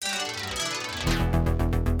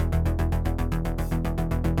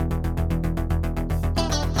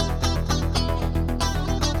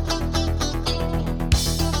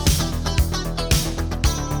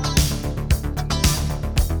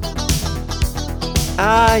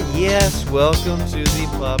Yes, welcome to the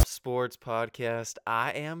Pup Sports Podcast. I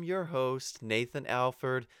am your host, Nathan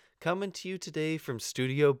Alford, coming to you today from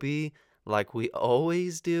Studio B, like we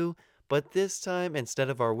always do, but this time, instead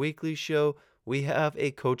of our weekly show, we have a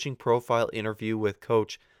coaching profile interview with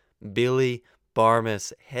Coach Billy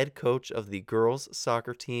Barmas, head coach of the girls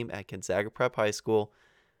soccer team at Gonzaga Prep High School.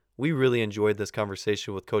 We really enjoyed this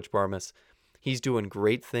conversation with Coach Barmas. He's doing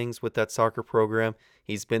great things with that soccer program.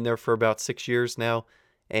 He's been there for about 6 years now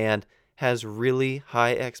and has really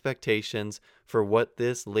high expectations for what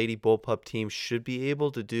this Lady Bullpup team should be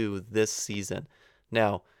able to do this season.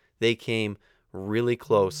 Now, they came really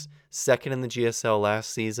close, second in the GSL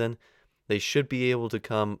last season. They should be able to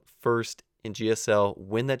come first in GSL,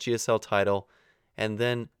 win that GSL title, and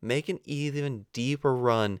then make an even deeper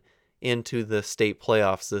run into the state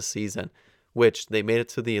playoffs this season, which they made it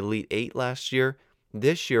to the Elite Eight last year.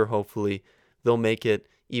 This year, hopefully, they'll make it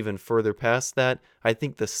even further past that. I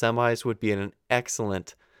think the semis would be an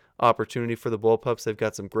excellent opportunity for the Bullpups. They've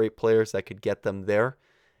got some great players that could get them there.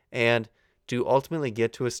 And to ultimately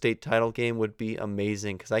get to a state title game would be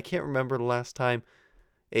amazing, because I can't remember the last time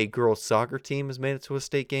a girls soccer team has made it to a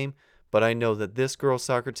state game, but I know that this girls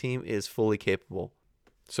soccer team is fully capable.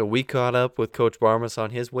 So we caught up with Coach Barmas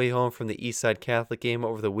on his way home from the Eastside Catholic game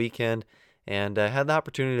over the weekend and had the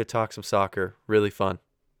opportunity to talk some soccer. Really fun.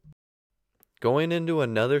 Going into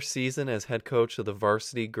another season as head coach of the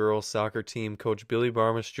varsity girls soccer team, Coach Billy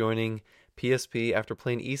Barmas joining PSP after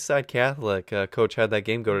playing Eastside Catholic. Coach, how'd that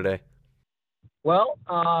game go today? Well,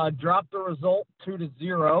 dropped the result 2-0. It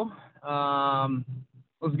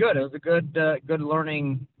was good. It was a good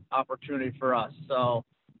learning opportunity for us. So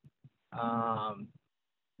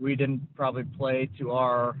we didn't probably play to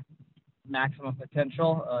our maximum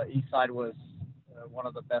potential. Eastside was one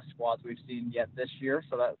of the best squads we've seen yet this year,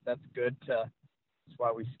 so that's good. That's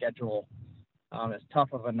why we schedule as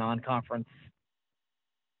tough of a non-conference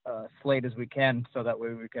slate as we can, so that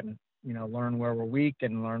way we can learn where we're weak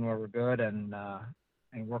and learn where we're good, and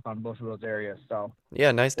work on both of those areas. So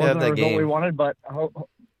yeah, nice to have that game. We wanted, but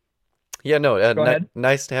yeah, no, go ahead.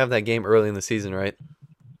 Nice to have that game early in the season, right?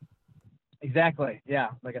 Exactly. Yeah,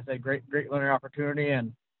 like I said, great learning opportunity,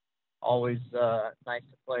 and always nice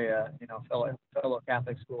to play a fellow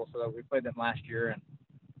Catholic school. So that we played them last year, and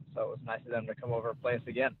so it was nice of them to come over and play us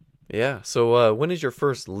again. Yeah. So when is your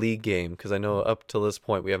first league game? Because I know up till this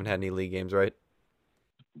point we haven't had any league games, right?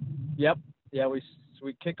 Yep. Yeah, we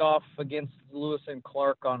kick off against Lewis and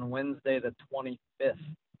Clark on Wednesday the 25th,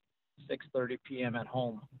 6:30 p.m. at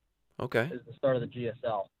home. Okay. Is the start of the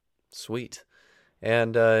GSL. Sweet.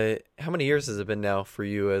 And how many years has it been now for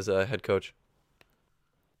you as a head coach?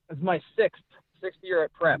 It's my sixth year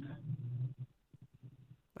at Prep.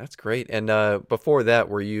 That's great. And before that,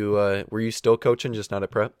 were you still coaching, just not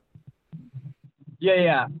at Prep?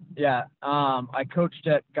 Yeah. I coached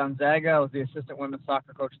at Gonzaga. I was the assistant women's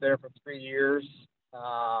soccer coach there for 3 years.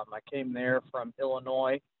 I came there from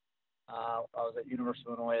Illinois. I was at University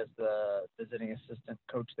of Illinois as the visiting assistant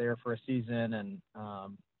coach there for a season, and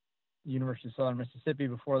University of Southern Mississippi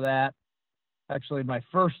before that. Actually, my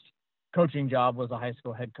first coaching job was a high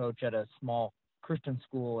school head coach at a small Christian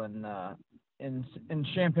school in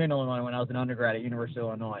Champaign, Illinois, when I was an undergrad at University of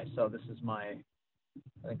Illinois. So this is my,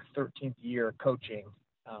 I think, 13th year coaching,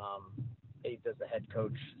 8th as the head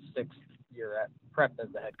coach, 6th year at Prep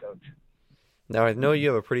as the head coach. Now, I know you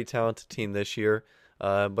have a pretty talented team this year,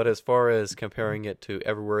 but as far as comparing it to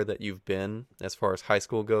everywhere that you've been, as far as high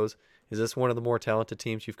school goes, is this one of the more talented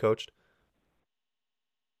teams you've coached?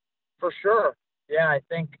 For sure. Yeah, I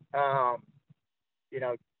think, the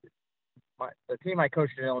team I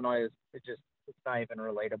coached in Illinois it's not even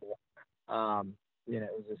relatable. It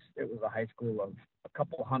was a high school of a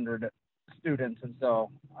couple hundred students, and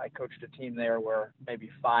so I coached a team there where maybe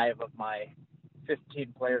 5 of my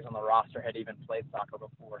 15 players on the roster had even played soccer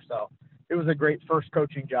before. So it was a great first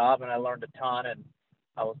coaching job, and I learned a ton. And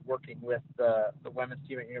I was working with the women's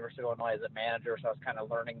team at University of Illinois as a manager, so I was kind of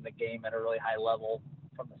learning the game at a really high level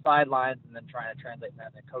from the sidelines, and then trying to translate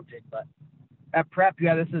that into coaching. But at Prep,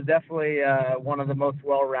 yeah, this is definitely one of the most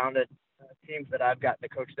well-rounded teams that I've gotten to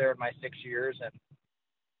coach there in my 6 years, and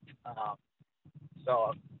so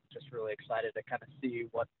I'm just really excited to kind of see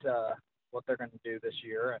what they're going to do this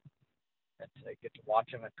year, and to get to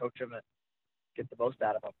watch them and coach them and get the most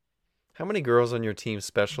out of them. How many girls on your team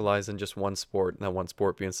specialize in just one sport, and that one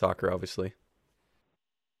sport being soccer, obviously?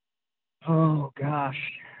 Oh,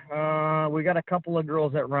 gosh. We got a couple of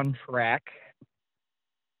girls that run track.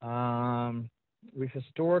 We've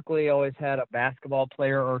historically always had a basketball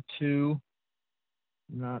player or two.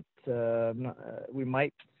 We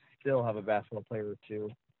might still have a basketball player or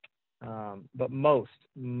two. But most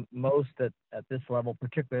at this level,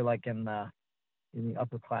 particularly like in the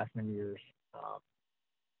upperclassmen years, um,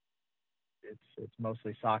 it's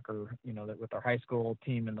mostly soccer. That with our high school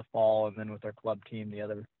team in the fall, and then with our club team the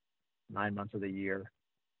other 9 months of the year.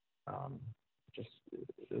 Um, just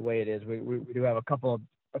the way it is. We do have a couple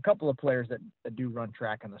of players that do run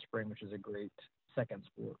track in the spring, which is a great second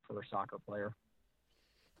sport for a soccer player.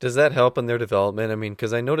 Does that help in their development? I mean,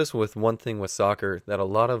 because I noticed with one thing with soccer that a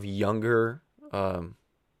lot of younger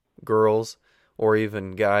girls or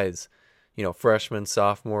even guys, freshmen,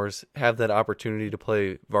 sophomores, have that opportunity to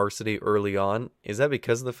play varsity early on. Is that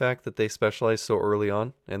because of the fact that they specialize so early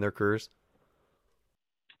on in their careers?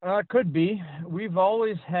 Could be. We've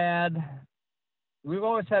always had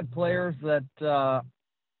players that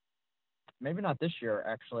maybe not this year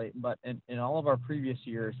actually, but in all of our previous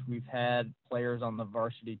years, we've had players on the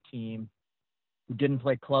varsity team who didn't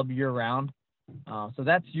play club year round. So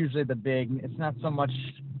that's usually the big. It's not so much.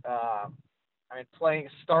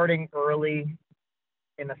 Starting early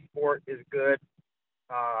in a sport is good.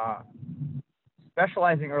 Uh,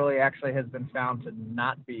 Specializing early actually has been found to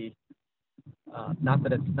not be, not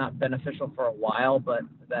that it's not beneficial for a while, but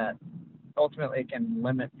that ultimately it can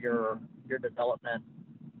limit your development.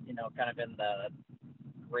 Kind of in the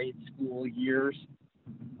grade school years.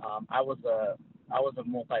 I was a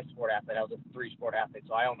multi-sport athlete. I was a three-sport athlete,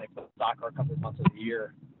 so I only played soccer a couple of months of the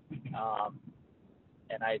year, um,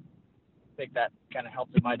 and I think that kind of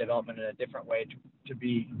helped in my development in a different way to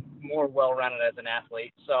be more well-rounded as an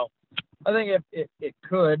athlete. So I think it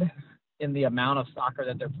could in the amount of soccer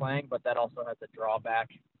that they're playing, but that also has a drawback.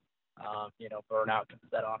 Burnout can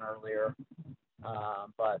set on earlier,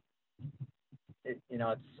 but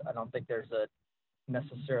I don't think there's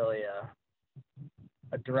necessarily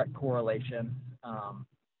a direct correlation.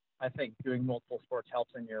 I think doing multiple sports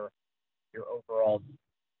helps in your overall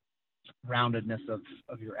roundedness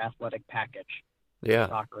of your athletic package. Yeah.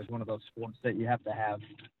 Soccer is one of those sports that you have to have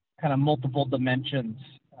kind of multiple dimensions.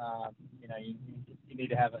 You need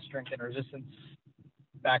to have a strength and resistance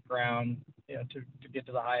background, to get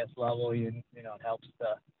to the highest level. It helps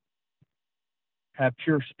to have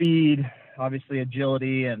pure speed. Obviously,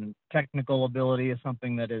 agility and technical ability is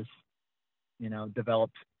something that is,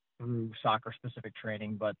 developed through soccer-specific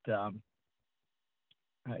training. But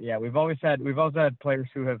yeah, we've always had players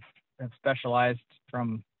who have specialized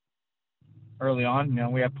from early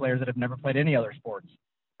on. We have players that have never played any other sports,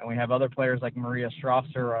 and we have other players like Maria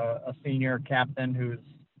Strasser, a senior captain who's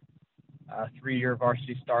a 3-year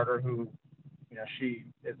varsity starter who, she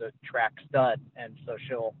is a track stud, and so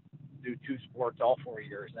she'll do 2 sports all 4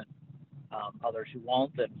 years, and others who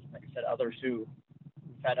won't, and like I said, we've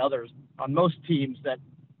had others on most teams that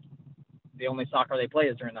the only soccer they play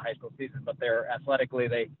is during the high school season, but they're athletically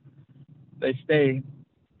they stay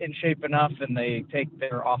in shape enough, and they take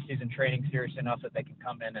their off-season training serious enough that they can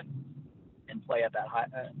come in and play at that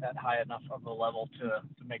high enough of a level to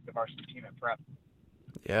make the varsity team at prep.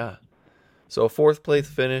 Yeah. So a fourth place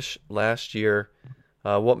finish last year.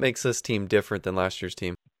 What makes this team different than last year's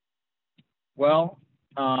team? Well,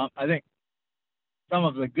 I think some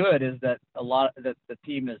of the good is that that the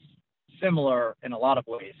team is similar in a lot of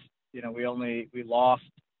ways. We lost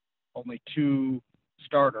only 2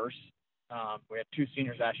 starters. We had 2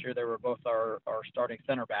 seniors last year. They were both our starting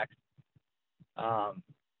center backs.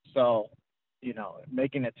 So,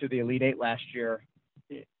 making it to the Elite Eight last year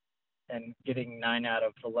and getting 9 out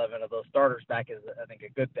of 11 of those starters back is, I think, a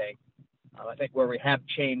good thing. I think where we have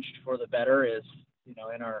changed for the better is,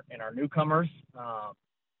 in our newcomers,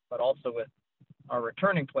 but also with our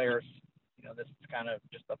returning players. This is kind of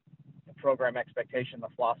just a program expectation. The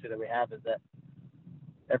philosophy that we have is that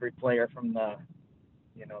every player from the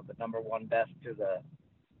number 1 best to the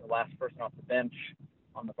last person off the bench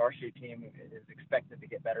on the varsity team is expected to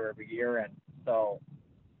get better every year. And so,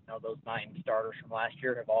 those 9 starters from last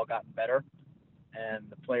year have all gotten better, and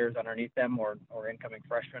the players underneath them or incoming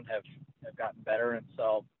freshmen have gotten better. And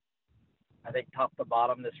so I think top to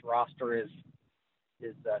bottom, this roster is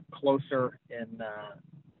closer in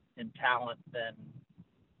talent than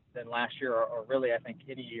last year, or really I think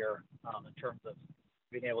any year, in terms of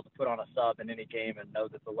being able to put on a sub in any game and know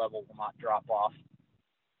that the level will not drop off.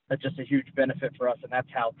 That's just a huge benefit for us, and that's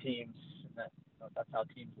how teams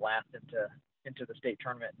last into the state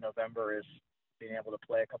tournament in November, is being able to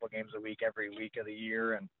play a couple games a week every week of the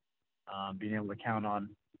year, and being able to count on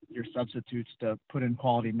your substitutes to put in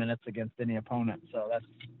quality minutes against any opponent. So that's,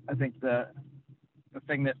 I think, the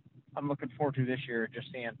thing that I'm looking forward to this year,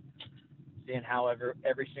 just seeing how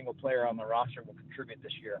every single player on the roster will contribute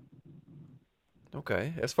this year.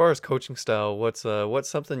 Okay. As far as coaching style, what's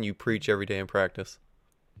something you preach every day in practice?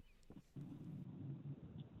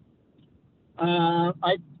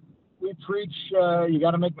 I we preach you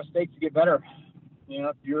got to make mistakes to get better.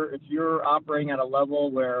 If you're operating at a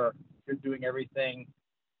level where you're doing everything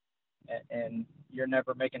and you're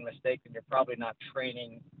never making mistakes, and you're probably not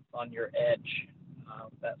training on your edge,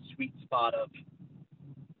 that sweet spot of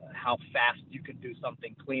how fast you can do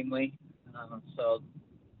something cleanly. So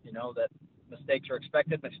that mistakes are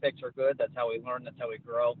expected, mistakes are good. That's how we learn. That's how we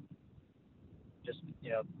grow. Just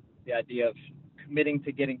the idea of committing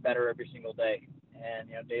to getting better every single day. And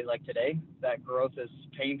days like today, that growth is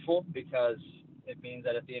painful because it means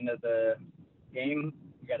that at the end of the game,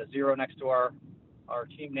 we got a 0 next to our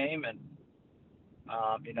team name, and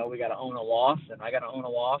we got to own a loss, and I got to own a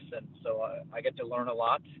loss, and so I get to learn a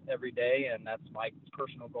lot every day, and that's my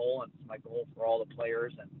personal goal, and it's my goal for all the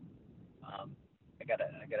players. And I got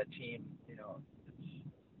a team.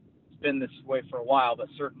 It's been this way for a while, but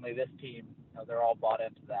certainly this team, they're all bought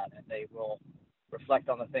into that, and they will reflect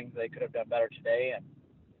on the things they could have done better today, and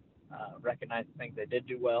recognize the things they did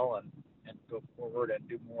do well, and go forward and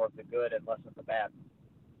do more of the good and less of the bad.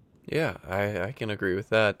 Yeah, I can agree with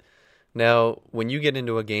that. Now, when you get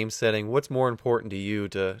into a game setting, what's more important to you,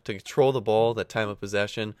 to control the ball, that time of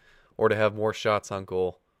possession, or to have more shots on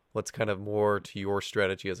goal? What's kind of more to your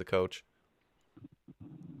strategy as a coach?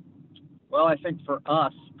 Well, I think for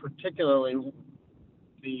us, particularly,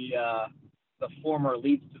 the former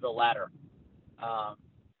leads to the latter.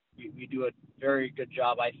 We do a very good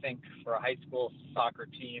job, I think, for a high school soccer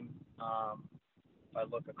team. If I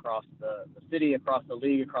look across the city, across the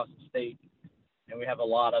league, across the state, and we have a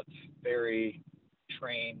lot of very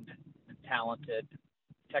trained and talented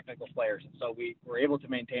technical players. And so we're able to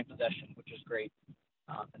maintain possession, which is great.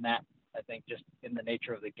 And that, I think, just in the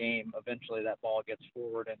nature of the game, eventually that ball gets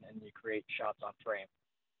forward and you create shots on frame.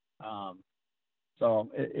 So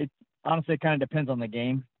it honestly kind of depends on the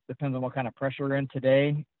game. Depends on what kind of pressure we're in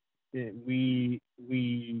today. We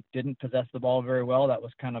didn't possess the ball very well. That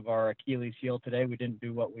was kind of our Achilles heel today. We didn't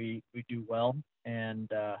do what we do well. And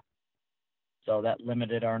so that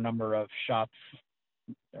limited our number of shots,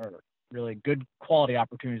 or really good quality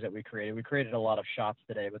opportunities that we created. We created a lot of shots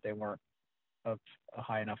today, but they weren't of a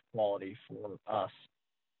high enough quality for us.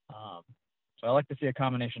 So I like to see a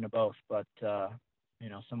combination of both, but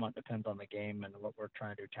somewhat depends on the game and what we're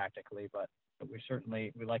trying to do tactically. But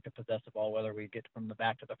we like to possess the ball, whether we get from the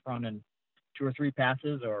back to the front in 2 or 3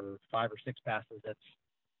 passes or 5 or 6 passes. That's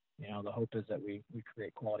the hope is that we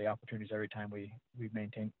create quality opportunities every time we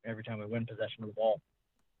win possession of the ball.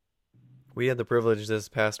 We had the privilege this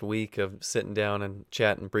past week of sitting down and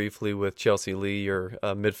chatting briefly with Chelsea Lee, your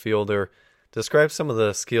midfielder. Describe some of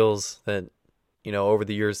the skills that, over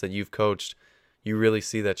the years that you've coached, you really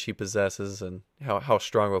see that she possesses, and how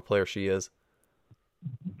strong of a player she is.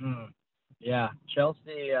 Yeah,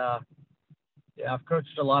 Chelsea, I've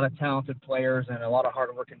coached a lot of talented players and a lot of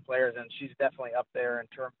hardworking players, and she's definitely up there in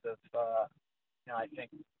terms of, I think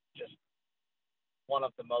just one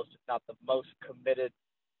of the most, if not the most committed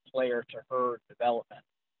player to her development.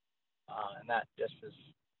 And that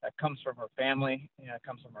comes from her family, it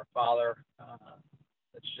comes from her father.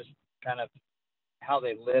 It's just kind of how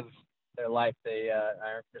they live their life.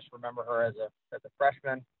 I just remember her as a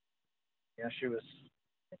freshman. She was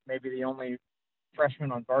maybe the only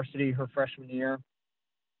freshman on varsity her freshman year.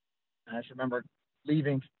 And I just remember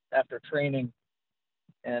leaving after training,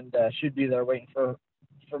 and she'd be there waiting for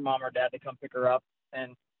mom or dad to come pick her up,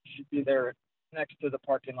 and she'd be there next to the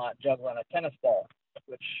parking lot juggling a tennis ball,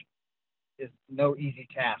 which is no easy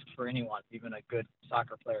task for anyone, even a good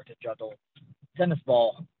soccer player, to juggle tennis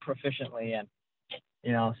ball proficiently. And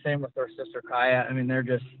same with her sister Kaya. I mean, they're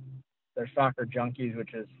soccer junkies,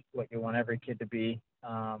 which is what you want every kid to be.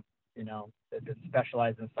 They've been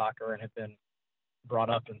specialized in soccer and have been brought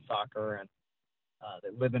up in soccer, and they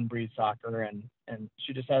live and breathe soccer. And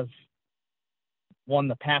she just has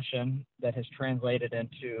the passion that has translated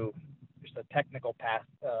into just a technical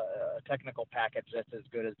package that's as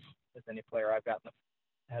good as any player I've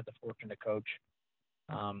had the fortune to coach.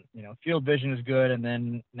 Field vision is good, and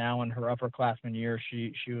then now in her upperclassmen year,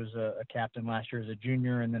 she was a captain last year as a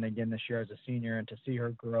junior, and then again this year as a senior. And to see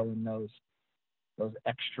her grow in those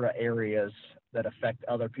extra areas that affect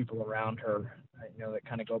other people around her, that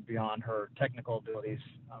kind of go beyond her technical abilities,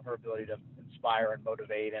 her ability to inspire and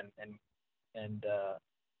motivate and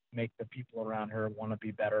make the people around her want to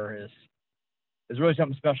be better is really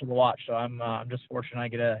something special to watch. So I'm just fortunate I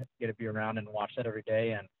get to be around and watch that every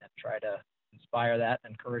day and try to inspire that,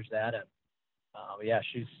 encourage that. And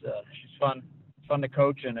she's fun to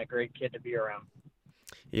coach and a great kid to be around.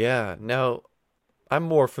 Yeah. Now, I'm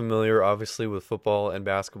more familiar, obviously, with football and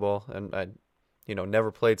basketball, and I,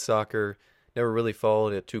 never played soccer, never really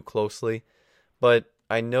followed it too closely. But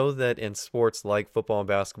I know that in sports like football and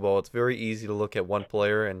basketball, it's very easy to look at one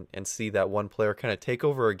player and see that one player kind of take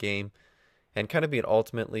over a game and kind of be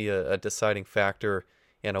ultimately a deciding factor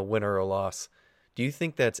in a win or a loss. Do you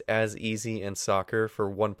think that's as easy in soccer for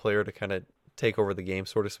one player to kind of take over the game,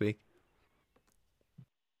 so to speak?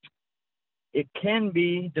 It can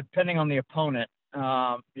be depending on the opponent.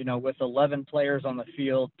 With 11 players on the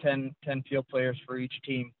field, 10 field players for each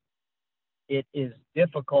team, it is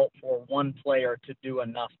difficult for one player to do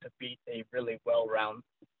enough to beat a really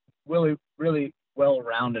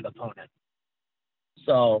well-rounded opponent.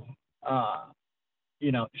 So, uh,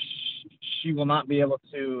 she will not be able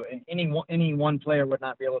to. Any one player would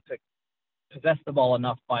not be able to possess the ball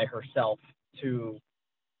enough by herself to,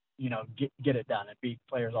 get it done and beat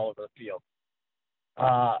players all over the field.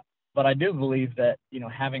 But I do believe that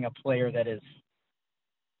having a player that is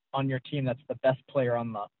on your team that's the best player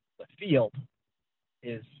on the field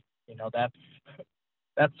is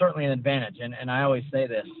that's certainly an advantage. And I always say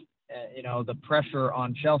this, the pressure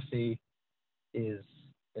on Chelsea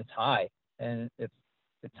it's high, and it's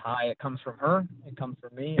high. It comes from her. It comes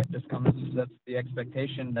from me. It just comes. That's the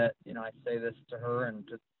expectation that I say this to her and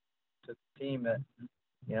to the team that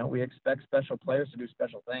we expect special players to do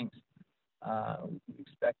special things. We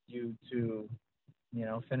expect you to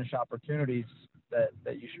finish opportunities that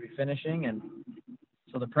you should be finishing, and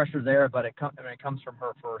so the pressure's there. But it comes from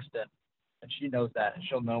her first, and she knows that, and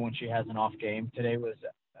she'll know when she has an off game. Today was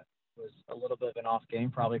a little bit of an off game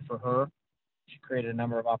probably for her. She created a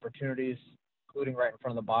number of opportunities, including right in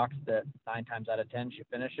front of the box, that 9 times out of 10 she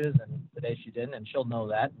finishes, and today she didn't, and she'll know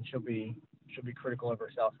that, and she'll be critical of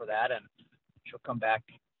herself for that, and she'll come back,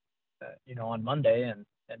 on Monday and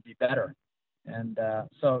be better. And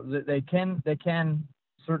so they can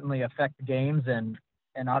certainly affect games, and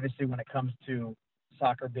obviously when it comes to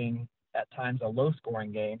soccer being at times a low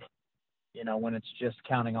scoring game, when it's just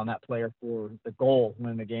counting on that player for the goal,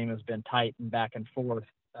 when the game has been tight and back and forth.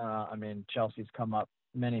 Chelsea's come up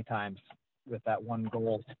many times with that one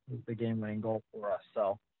goal, the game-winning goal for us.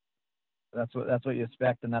 So that's what you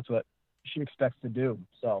expect, and that's what she expects to do.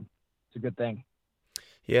 So it's a good thing.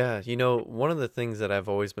 Yeah, one of the things that I've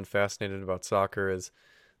always been fascinated about soccer is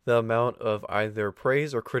the amount of either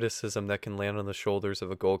praise or criticism that can land on the shoulders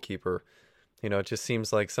of a goalkeeper. It just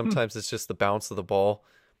seems like sometimes it's just the bounce of the ball.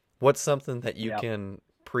 What's something that you Yep. can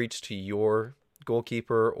preach to your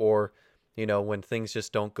goalkeeper, or, when things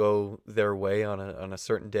just don't go their way on a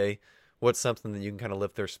certain day, what's something that you can kind of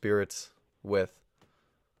lift their spirits with?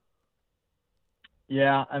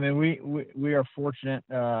 Yeah, we are fortunate,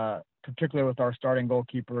 particularly with our starting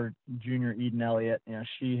goalkeeper, junior Eden Elliott.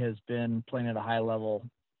 She has been playing at a high level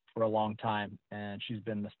for a long time, and she's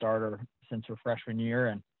been the starter since her freshman year.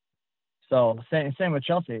 And so same with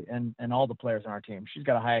Chelsea and all the players on our team. She's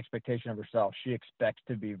got a high expectation of herself. She expects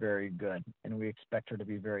to be very good, and we expect her to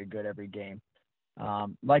be very good every game.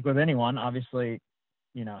 Like with anyone, obviously,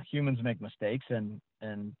 humans make mistakes, and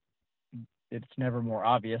it's never more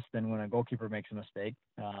obvious than when a goalkeeper makes a mistake,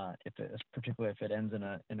 particularly if it ends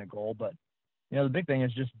in a goal. But the big thing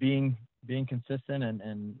is just being consistent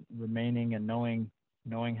and remaining and knowing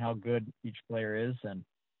how good each player is, and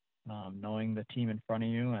knowing the team in front of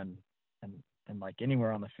you, and like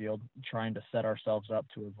anywhere on the field, trying to set ourselves up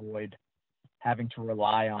to avoid having to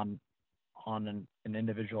rely on an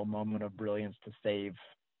individual moment of brilliance to save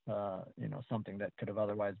something that could have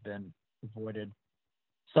otherwise been avoided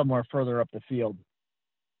somewhere further up the field.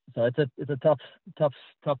 So it's a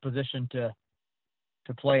tough position to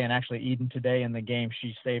play. And actually, Eden today in the game,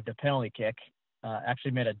 she saved a penalty kick,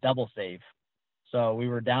 actually made a double save. So we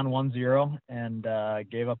were down 1-0 and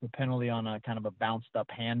gave up a penalty on a kind of a bounced up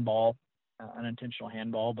handball, unintentional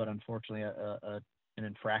handball, but unfortunately an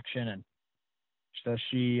infraction. And so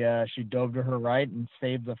she dove to her right and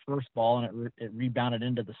saved the first ball, and it rebounded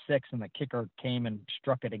into the 6, and the kicker came and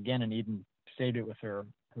struck it again, and Eden saved it with her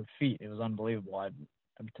feet. It was unbelievable.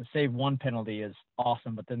 To save one penalty is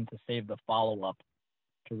awesome, but then to save the follow-up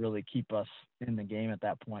to really keep us in the game at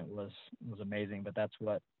that point was amazing. But that's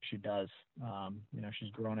what she does.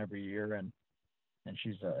 She's grown every year, and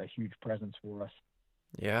she's a huge presence for us.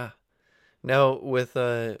 Yeah. Now, with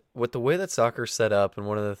the way that soccer's set up, and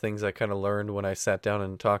one of the things I kind of learned when I sat down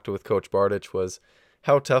and talked with Coach Bardich was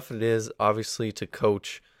how tough it is, obviously, to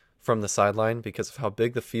coach from the sideline because of how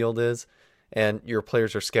big the field is, and your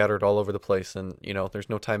players are scattered all over the place, and there's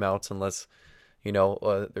no timeouts unless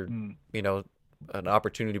there an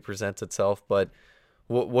opportunity presents itself. But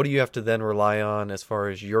what do you have to then rely on as far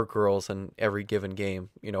as your girls in every given game?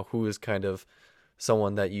 Who is kind of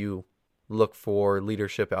someone that you look for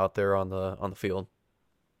leadership out there on the field?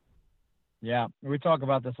 Yeah, we talk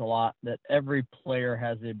about this a lot, that every player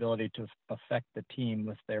has the ability to affect the team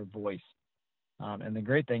with their voice. And the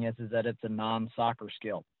great thing is that it's a non-soccer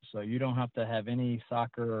skill. So you don't have to have any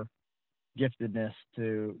soccer giftedness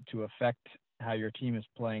to affect how your team is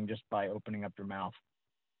playing just by opening up your mouth.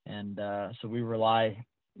 And so we rely,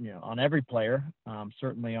 on every player,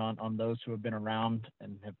 certainly on those who have been around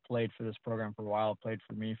and have played for this program for a while, played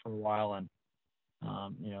for me for a while, and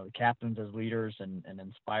the captains as leaders and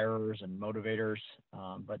inspirers and motivators.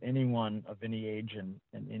 But anyone of any age and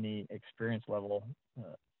any experience level,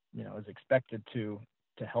 is expected to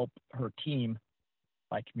help her team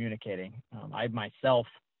by communicating. I myself,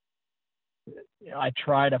 I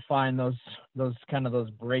try to find those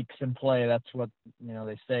breaks in play. That's what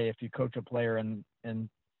they say. If you coach a player in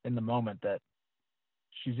the moment, that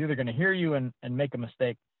she's either going to hear you and make a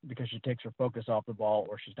mistake because she takes her focus off the ball,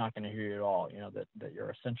 or she's not going to hear you at all. That you're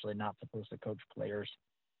essentially not supposed to coach players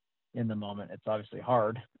in the moment. It's obviously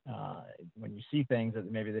hard when you see things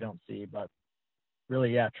that maybe they don't see, but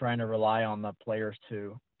really, yeah, trying to rely on the players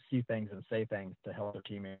to see things and say things to help their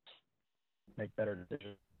teammates make better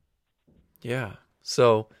decisions. Yeah.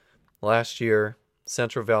 So last year,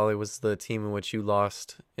 Central Valley was the team in which you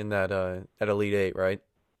lost in that at Elite Eight, right?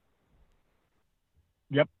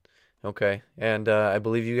 Yep. Okay. And I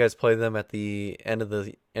believe you guys play them at the end of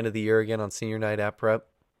the year again on senior night at Prep.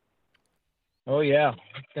 Oh yeah,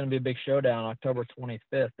 it's going to be a big showdown, October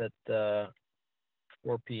 25th at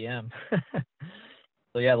 4 p.m.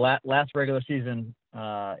 So yeah, last regular season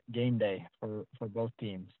game day for both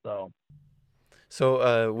teams. So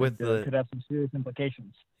With the could have some serious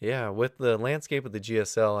implications. yeah, with the landscape of the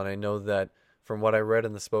GSL, and I know that from what I read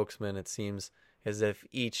in the spokesman, it seems as if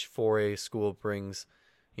each 4A school brings,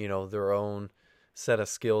 their own set of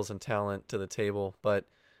skills and talent to the table. But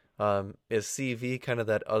is CV kind of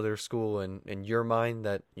that other school in your mind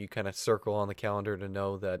that you kind of circle on the calendar to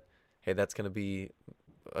know that, hey, that's going to be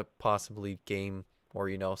a possibly game or,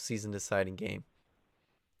 season deciding game?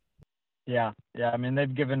 Yeah. I mean,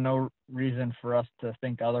 they've given no reason for us to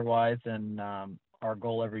think otherwise, and our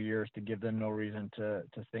goal every year is to give them no reason to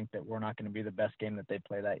think that we're not going to be the best game that they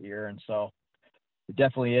play that year. And so it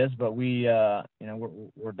definitely is, but we're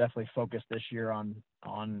definitely focused this year on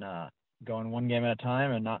going one game at a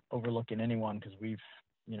time and not overlooking anyone, because we've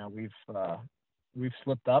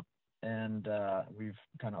slipped up, and we've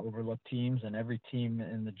kind of overlooked teams, and every team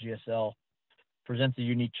in the GSL presents a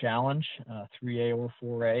unique challenge, 3A or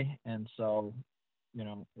 4A. And so,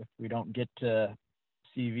 if we don't get to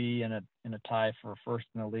CV in a tie for first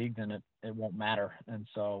in the league, then it won't matter. And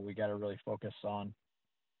so we got to really focus on,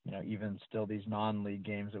 even still these non-league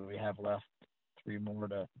games that we have left, 3 more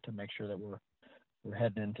to make sure that we're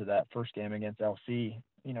heading into that first game against LC,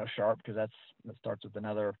 sharp, because that starts with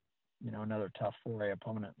another tough 4A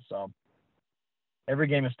opponent. So every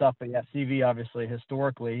game is tough, but yeah, CV obviously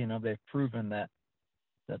historically, they've proven that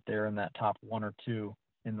they're in that top 1 or 2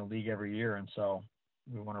 in the league every year, and so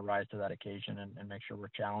we want to rise to that occasion and make sure we're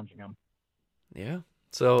challenging them. Yeah.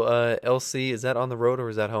 So LC, is that on the road or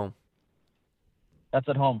is that home? That's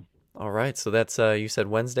at home. All right. So that's you said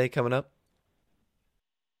Wednesday coming up.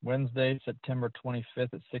 Wednesday, September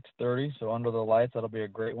 25th at 6:30. So under the lights, that'll be a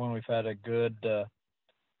great one. We've had a good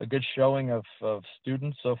showing of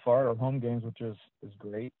students so far, our home games, which is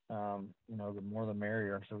great. The more the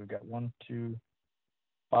merrier. So we've got 1, 2,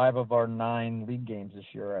 5 of our 9 league games this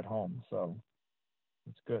year at home. So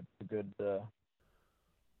it's good. Good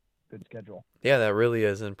schedule. Yeah, that really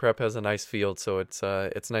is. And Prep has a nice field, so it's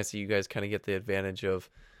nice that you guys kind of get the advantage of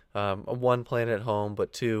one, playing at home,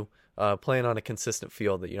 but 2, playing on a consistent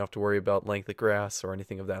field that you don't have to worry about length of grass or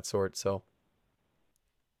anything of that sort. So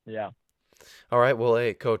yeah. All right. Well,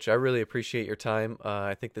 hey, Coach, I really appreciate your time.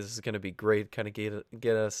 I think this is going to be great. Kind of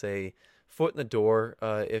get us a foot in the door,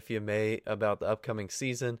 if you may, about the upcoming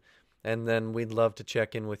season, and then we'd love to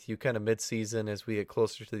check in with you kind of mid-season as we get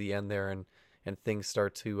closer to the end there, and things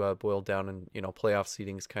start to boil down, and playoff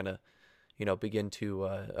seedings kind of begin to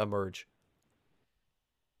emerge.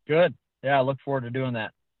 Good. Yeah, I look forward to doing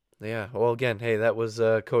that. Yeah. Well, again, hey, that was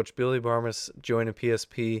Coach Billy Barmas joining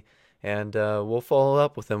PSP. And we'll follow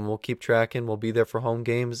up with him. We'll keep tracking. We'll be there for home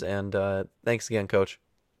games. And thanks again, Coach.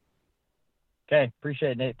 Okay.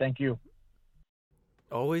 Appreciate it, Nate. Thank you.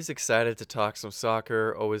 Always excited to talk some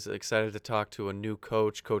soccer. Always excited to talk to a new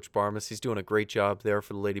coach, Coach Barmas. He's doing a great job there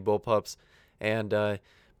for the Lady Bullpups. And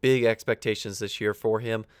big expectations this year for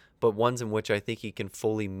him, but ones in which I think he can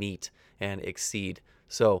fully meet and exceed.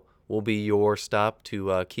 So we'll be your stop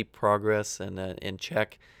to keep progress and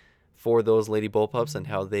check for those Lady Bullpups and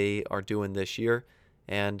how they are doing this year.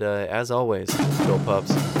 And as always, Go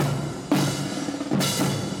Pups.